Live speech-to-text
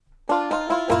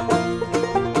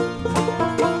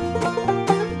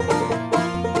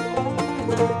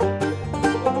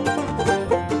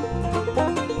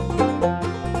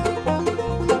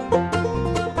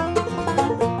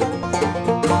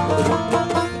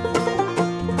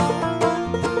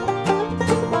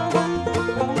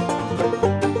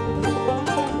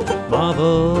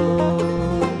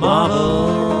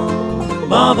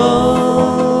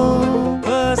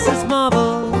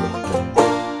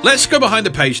let's go behind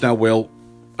the page now, Will.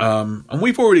 And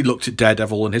we've already looked at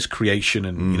Daredevil and his creation,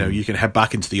 and you can head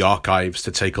back into the archives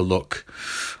to take a look,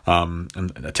 and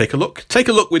take a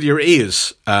look with your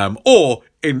ears, or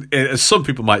as some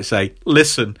people might say,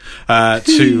 listen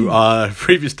to our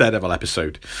previous Daredevil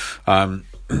episode.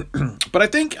 But I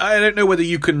don't know whether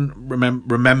you can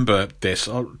remember this.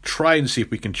 I'll try and see if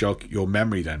we can jog your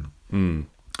memory then.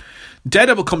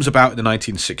 Daredevil comes about in the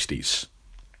 1960s,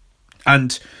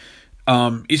 and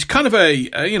he's kind of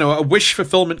a wish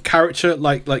fulfillment character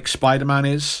like Spider-Man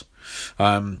is.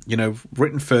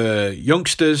 Written for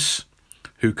youngsters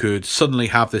who could suddenly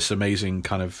have this amazing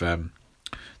kind of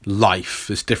life,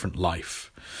 this different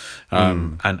life,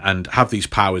 and have these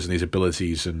powers and these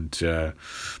abilities, and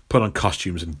put on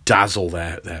costumes and dazzle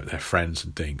their friends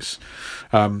and things.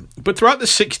 But throughout the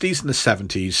 60s and the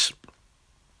 70s,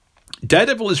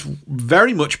 Daredevil is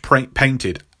very much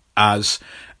painted as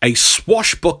a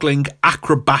swashbuckling,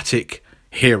 acrobatic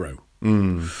hero.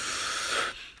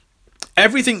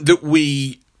 Everything that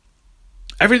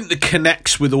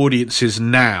connects with audiences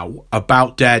now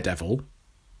about Daredevil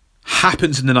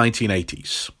happens in the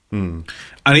 1980s. And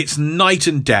it's night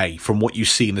and day from what you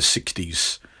see in the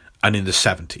 60s and in the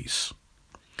 70s.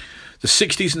 The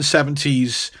 60s and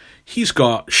 70s, he's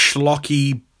got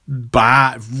schlocky,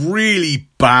 really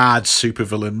bad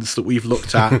supervillains that we've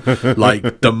looked at,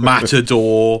 like the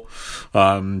Matador,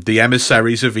 the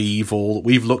Emissaries of Evil that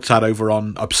we've looked at over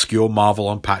on Obscure Marvel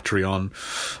on Patreon,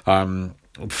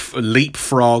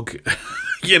 Leapfrog,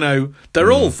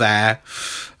 they're all there.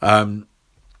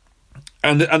 And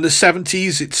the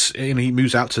 70s, it's he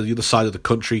moves out to the other side of the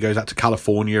country, goes out to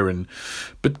California,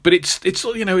 but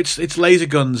it's laser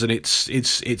guns, and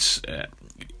it's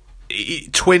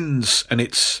twins, and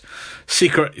it's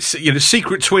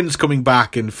secret twins coming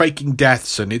back and faking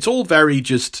deaths, and it's all very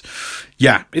it's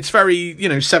very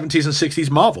 70s and 60s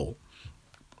Marvel.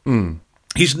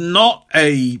 He's not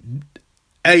a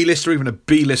A-list or even a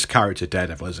B-list character,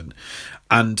 Daredevil isn't,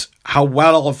 and how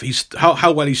well he's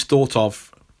thought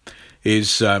of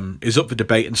is up for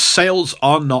debate, and sales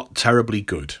are not terribly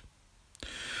good.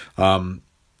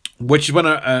 Which is when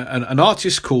an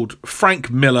artist called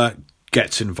Frank Miller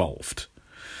gets involved.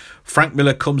 Frank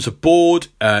Miller comes aboard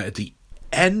at the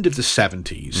end of the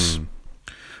 70s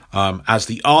as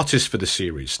the artist for the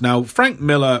series. Now, Frank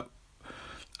Miller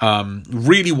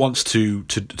really wants to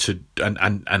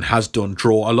and has done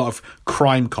draw a lot of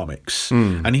crime comics,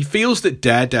 and he feels that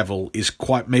Daredevil is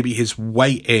quite maybe his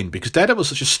way in, because Daredevil's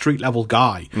such a street level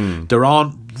guy. There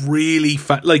aren't really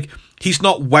he's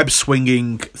not web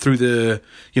swinging through the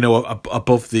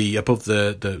above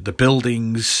the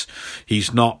buildings.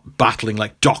 He's not battling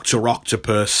like Dr.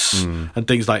 Octopus and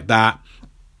things like that.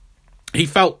 He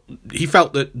felt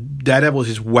that Daredevil is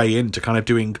his way into kind of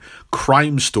doing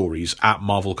crime stories at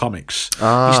Marvel Comics.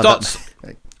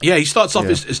 He starts off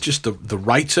as just the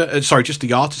writer, just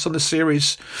the artist on the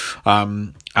series,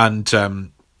 and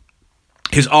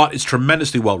his art is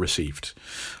tremendously well received.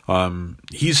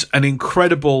 He's an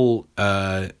incredible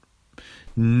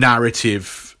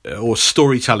narrative or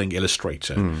storytelling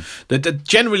illustrator. That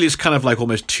generally is kind of like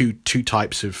almost two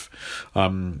types of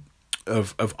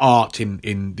art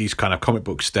in these kind of comic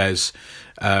books. There's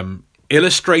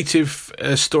illustrative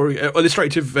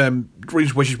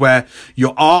which is where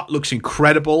your art looks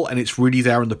incredible and it's really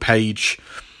there on the page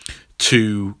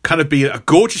to kind of be a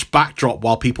gorgeous backdrop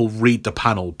while people read the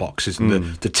panel boxes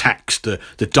and the text, the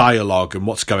dialogue, and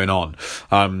what's going on.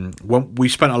 When we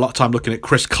spent a lot of time looking at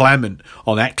Chris Claremont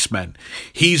on X-Men,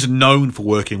 he's known for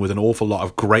working with an awful lot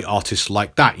of great artists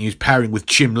like that. He's pairing with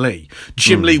Jim Lee.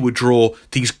 Jim Lee would draw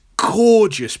these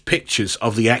gorgeous pictures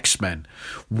of the X-Men,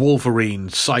 Wolverine,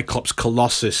 Cyclops,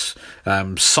 Colossus,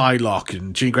 Psylocke,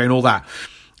 and Jean Grey, and all that.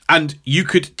 And you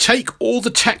could take all the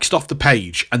text off the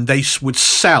page and they would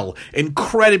sell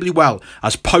incredibly well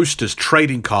as posters,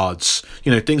 trading cards,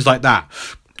 things like that.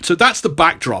 So that's the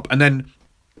backdrop. And then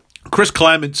Chris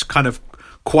Claremont's kind of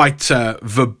quite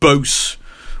verbose,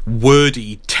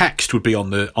 wordy text would be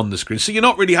on the screen. So you're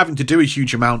not really having to do a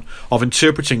huge amount of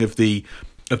interpreting of the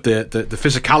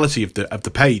physicality of the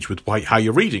page with how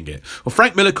you're reading it. Well,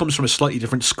 Frank Miller comes from a slightly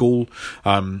different school,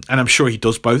 and I'm sure he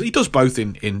does both. He does both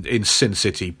in Sin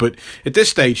City, but at this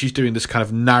stage he's doing this kind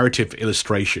of narrative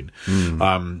illustration,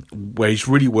 where he's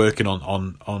really working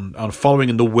on following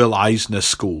in the Will Eisner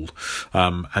school,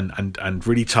 and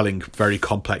really telling very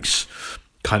complex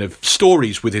kind of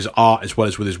stories with his art as well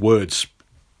as with his words.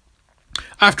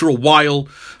 After a while,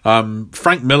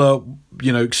 Frank Miller,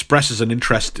 expresses an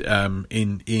interest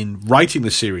in writing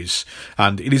the series,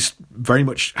 and it is very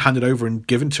much handed over and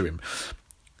given to him.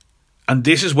 And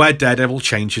this is where Daredevil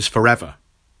changes forever.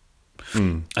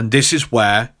 And this is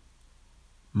where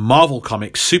Marvel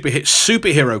Comics,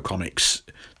 superhero comics,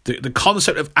 the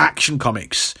concept of action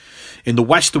comics in the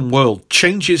Western world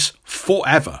changes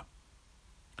forever.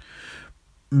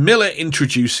 Miller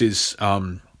introduces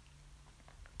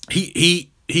he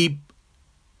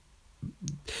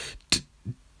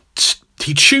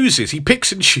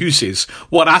picks and chooses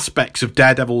what aspects of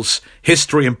Daredevil's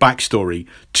history and backstory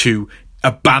to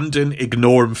abandon,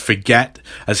 ignore, and forget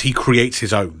as he creates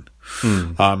his own.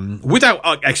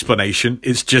 Without explanation.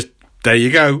 It's just, there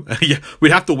you go.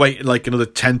 We'd have to wait like another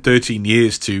 10, 13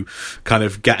 years to kind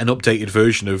of get an updated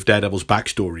version of Daredevil's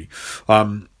backstory.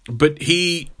 But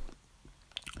he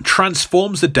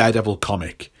transforms the Daredevil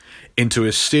comic into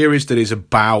a series that is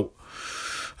about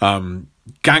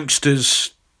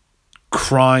gangsters,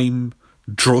 crime,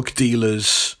 drug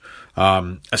dealers,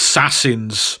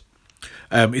 assassins.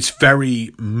 It's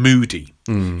very moody.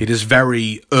 It is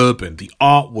very urban. The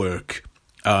artwork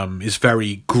is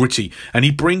very gritty, and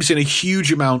he brings in a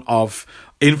huge amount of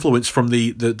influence from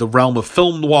the realm of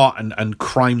film noir and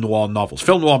crime noir novels.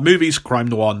 Film noir movies, crime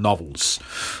noir novels.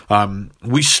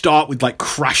 We start with like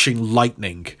crashing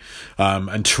lightning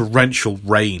and torrential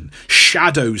rain.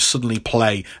 Shadows suddenly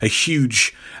play a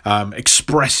huge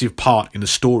expressive part in the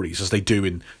stories, as they do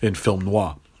in film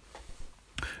noir.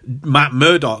 Matt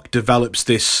Murdock develops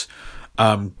this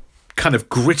kind of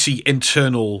gritty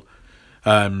internal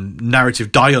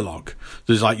narrative dialogue.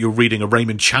 There's like you're reading a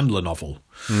Raymond Chandler novel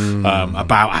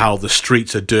about how the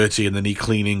streets are dirty and they need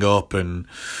cleaning up and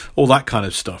all that kind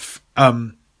of stuff.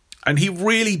 And he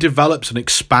really develops and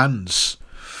expands.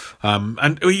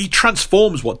 And he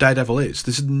transforms what Daredevil is.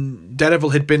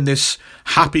 Daredevil had been this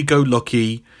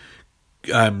happy-go-lucky.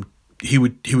 He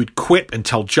would quip and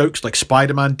tell jokes like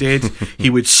Spider-Man did. He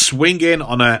would swing in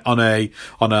on a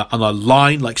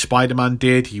line like Spider-Man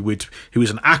did. He was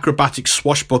an acrobatic,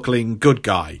 swashbuckling good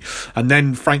guy. And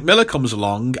then Frank Miller comes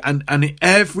along and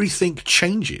everything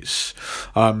changes.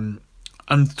 And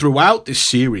throughout this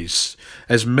series,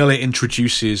 as Miller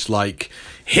introduces like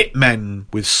hitmen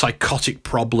with psychotic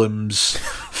problems,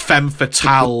 femme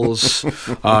fatales,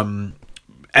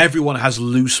 everyone has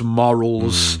loose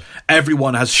morals.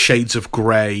 Everyone has shades of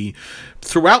grey.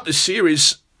 Throughout the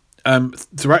series,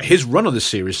 throughout his run of the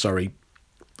series,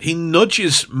 he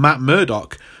nudges Matt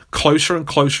Murdock closer and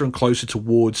closer and closer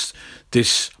towards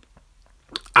this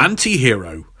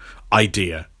anti-hero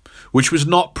idea, which was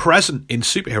not present in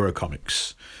superhero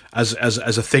comics as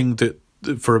a thing that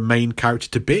for a main character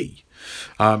to be.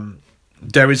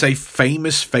 There is a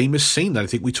famous scene that I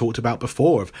think we talked about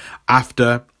before of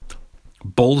after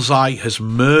Bullseye has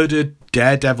murdered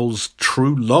Daredevil's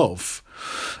true love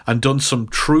and done some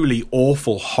truly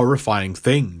awful, horrifying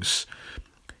things.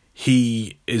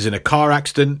 He is in a car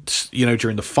accident,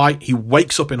 during the fight. He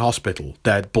wakes up in hospital.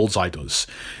 Bullseye does.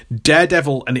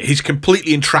 Daredevil, and he's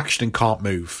completely in traction and can't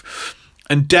move.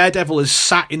 And Daredevil is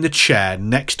sat in the chair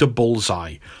next to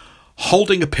Bullseye,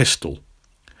 holding a pistol.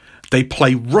 They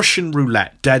play Russian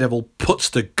roulette. Daredevil puts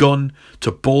the gun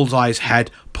to Bullseye's head,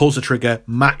 pulls the trigger.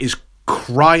 Matt is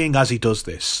crying as he does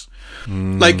this.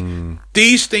 Like,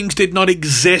 these things did not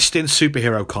exist in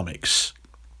superhero comics.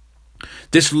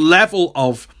 This level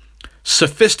of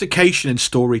sophistication in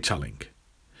storytelling,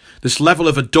 this level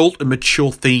of adult and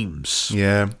mature themes,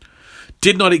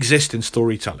 did not exist in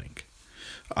storytelling.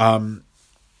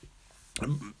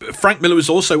 Frank Miller was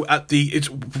also at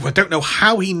I don't know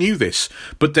how he knew this,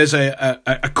 but there's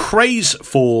a craze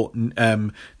for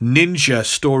ninjas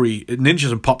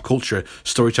and pop culture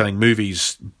storytelling,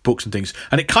 movies, books and things.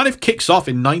 And it kind of kicks off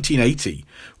in 1980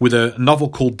 with a novel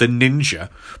called The Ninja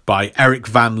by Eric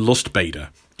Van Lustbader.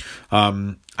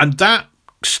 And that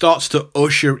starts to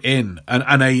usher in an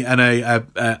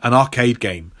arcade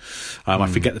game. I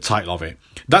forget the title of it.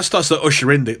 That starts to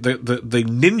usher in the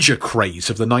ninja craze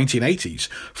of the 1980s.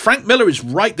 Frank Miller is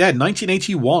right there,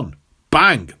 1981.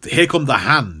 Bang! Here comes The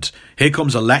Hand. Here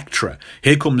comes Elektra.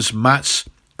 Here comes Matt's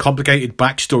complicated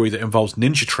backstory that involves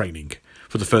ninja training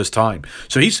for the first time.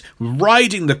 So he's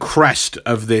riding the crest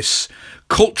of this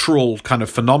cultural kind of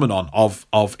phenomenon of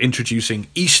introducing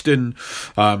Eastern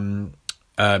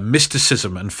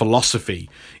mysticism and philosophy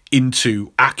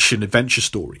into action adventure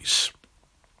stories.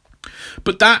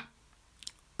 But that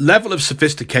level of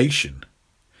sophistication,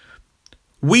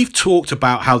 we've talked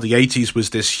about how the 80s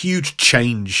was this huge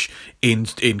change in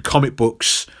comic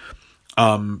books,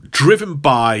 driven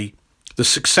by the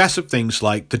success of things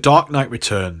like The Dark Knight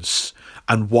Returns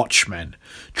and Watchmen,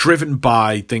 driven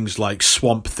by things like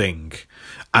Swamp Thing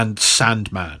and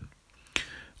Sandman.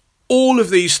 All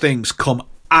of these things come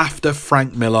after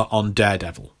Frank Miller on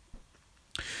Daredevil.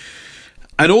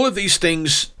 And all of these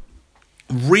things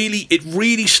it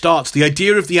really starts the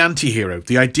idea of the anti-hero,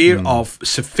 the idea of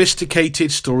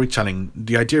sophisticated storytelling,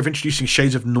 the idea of introducing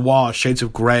shades of noir, shades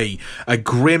of grey, a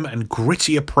grim and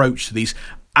gritty approach to these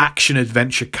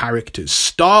action-adventure characters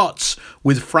starts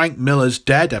with Frank Miller's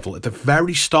Daredevil at the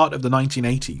very start of the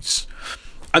 1980s.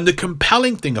 And the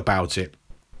compelling thing about it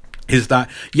is that,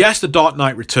 yes, The Dark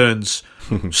Knight Returns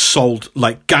sold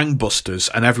like gangbusters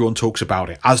and everyone talks about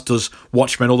it, as does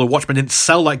Watchmen, although Watchmen didn't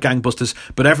sell like gangbusters,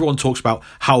 but everyone talks about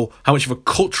how much of a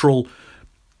cultural,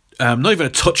 not even a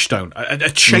touchstone, a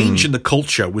change in the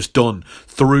culture was done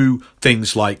through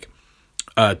things like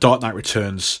Dark Knight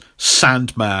Returns,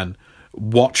 Sandman,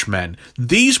 Watchmen.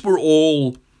 These were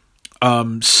all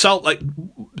like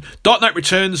Dark Knight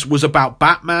Returns was about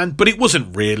Batman, but it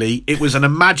wasn't really. It was an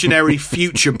imaginary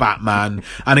future Batman,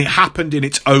 and it happened in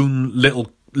its own little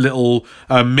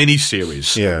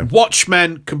mini-series. Yeah.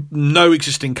 Watchmen, no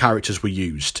existing characters were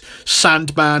used.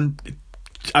 Sandman,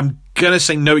 I'm gonna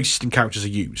say no existing characters are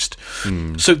used.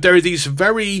 So there are these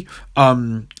very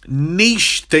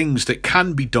niche things that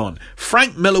can be done.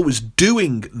 Frank Miller was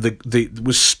doing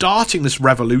was starting this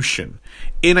revolution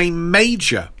in a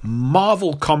major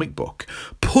Marvel comic book,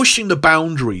 pushing the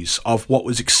boundaries of what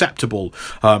was acceptable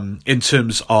in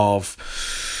terms of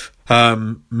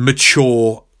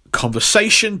mature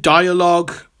conversation,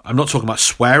 dialogue. I'm not talking about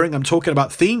swearing, I'm talking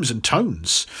about themes and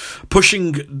tones.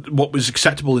 Pushing what was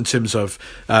acceptable in terms of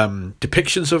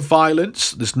depictions of violence.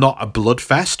 There's not a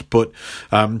bloodfest, but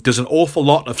there's an awful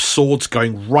lot of swords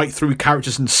going right through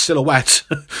characters in silhouette.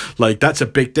 Like, that's a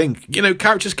big thing. You know,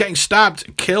 characters getting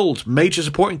stabbed, killed, major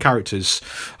supporting characters.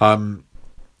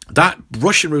 That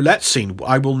Russian roulette scene,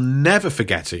 I will never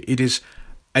forget it. It is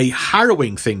a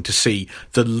harrowing thing to see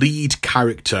the lead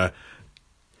character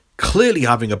clearly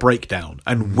having a breakdown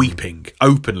and weeping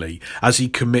openly as he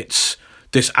commits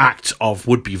this act of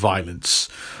would-be violence.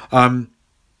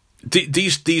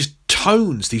 These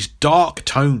tones, these dark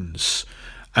tones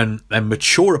and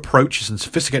mature approaches and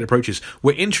sophisticated approaches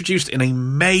were introduced in a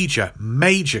major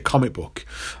comic book.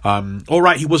 All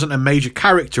right, he wasn't a major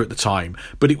character at the time,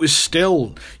 but it was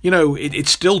still, you know, it's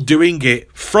still doing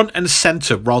it front and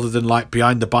center rather than like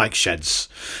behind the bike sheds,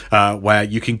 where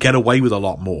you can get away with a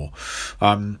lot more.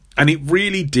 And it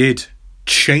really did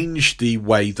change the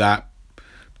way that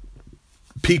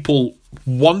people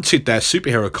wanted their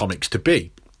superhero comics to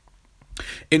be.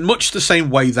 In much the same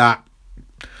way that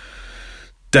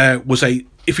there was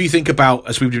if you think about,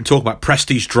 as we've been talking about,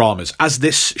 prestige dramas, as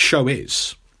this show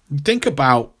is, think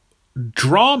about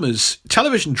dramas,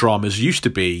 television dramas used to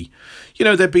be, you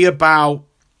know, there'd be about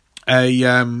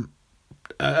a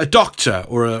doctor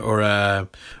or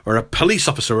a police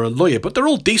officer or a lawyer, but they're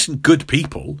all decent, good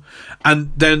people,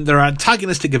 and then there are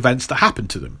antagonistic events that happen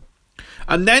to them.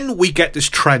 And then we get this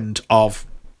trend of,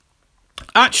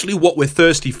 actually what we're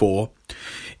thirsty for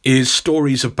is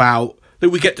stories about, that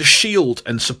we get The Shield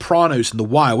and Sopranos and The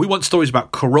Wire. We want stories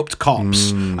about corrupt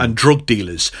cops and drug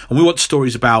dealers, and we want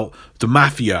stories about the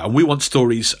mafia, and we want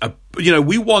stories, you know,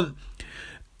 we want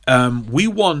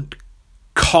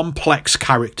complex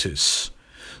characters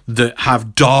that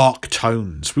have dark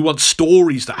tones. We want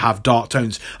stories that have dark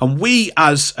tones, and we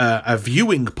as a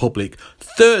viewing public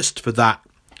thirst for that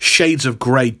shades of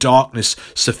grey, darkness,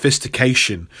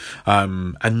 sophistication,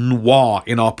 and noir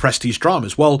in our prestige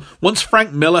dramas. Well, once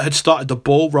Frank Miller had started the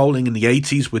ball rolling in the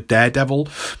 80s with Daredevil,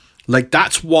 like,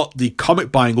 that's what the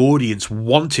comic buying audience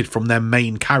wanted from their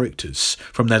main characters,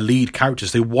 from their lead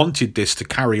characters. They wanted this to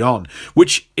carry on,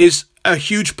 which is a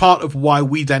huge part of why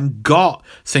we then got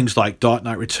things like Dark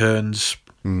Knight Returns,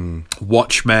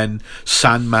 Watchmen,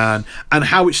 Sandman, and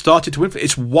how it started to influence.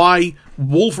 It's why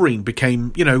Wolverine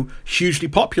became, you know, hugely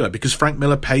popular, because Frank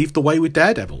Miller paved the way with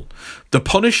Daredevil. The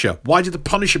Punisher, why did the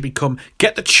Punisher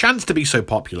get the chance to be so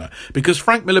popular? Because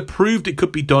Frank Miller proved it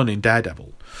could be done in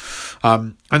Daredevil.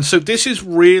 And so this is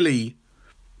really,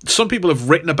 some people have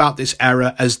written about this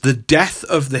era as the death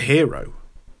of the hero.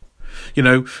 You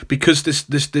know, because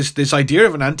this idea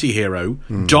of an anti-hero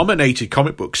dominated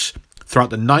comic books throughout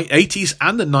the 80s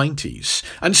and the 90s,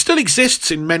 and still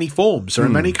exists in many forms. There are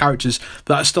many characters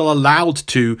that are still allowed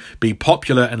to be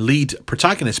popular and lead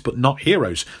protagonists, but not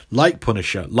heroes, like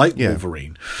Punisher, like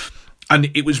Wolverine. And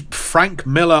it was Frank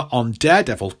Miller on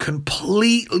Daredevil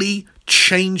completely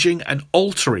changing and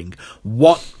altering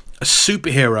what a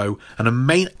superhero and a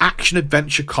main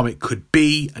action-adventure comic could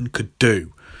be and could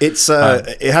do. It's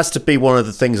it has to be one of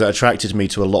the things that attracted me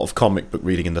to a lot of comic book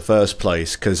reading in the first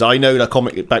place, because I know that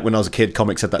comic, back when I was a kid,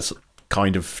 comics had that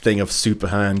kind of thing of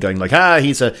Superman going like,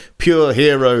 he's a pure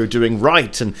hero doing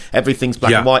right and everything's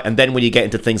black and white. And then when you get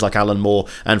into things like Alan Moore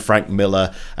and Frank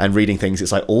Miller and reading things,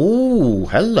 it's like, oh,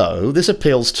 hello, this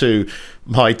appeals to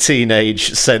my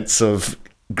teenage sense of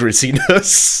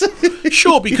grittiness.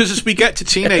 Sure, because as we get to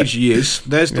teenage years,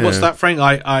 there's what's that frame?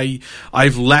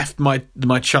 I've left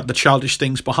the childish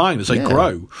things behind as I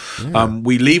grow.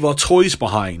 We leave our toys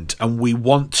behind, and we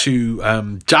want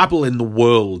to dabble in the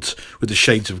world with the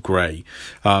shades of grey.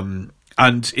 And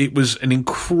it was an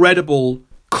incredible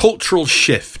cultural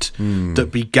shift that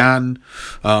began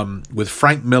with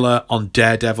Frank Miller on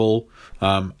Daredevil,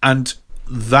 and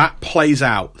that plays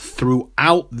out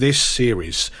throughout this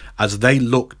series as they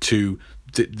look to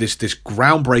this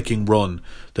groundbreaking run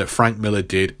that Frank Miller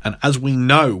did. And as we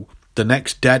know, the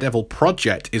next Daredevil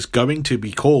project is going to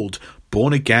be called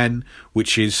Born Again,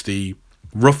 which is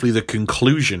roughly the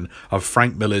conclusion of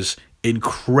Frank Miller's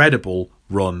incredible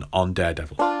run on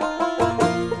Daredevil.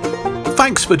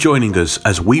 Thanks for joining us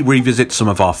as we revisit some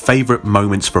of our favourite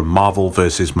moments from Marvel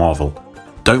vs. Marvel.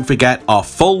 Don't forget, our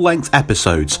full-length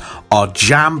episodes are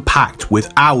jam-packed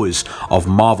with hours of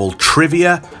Marvel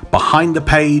trivia, behind the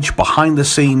page, behind the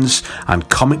scenes, and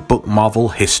comic book Marvel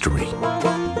history.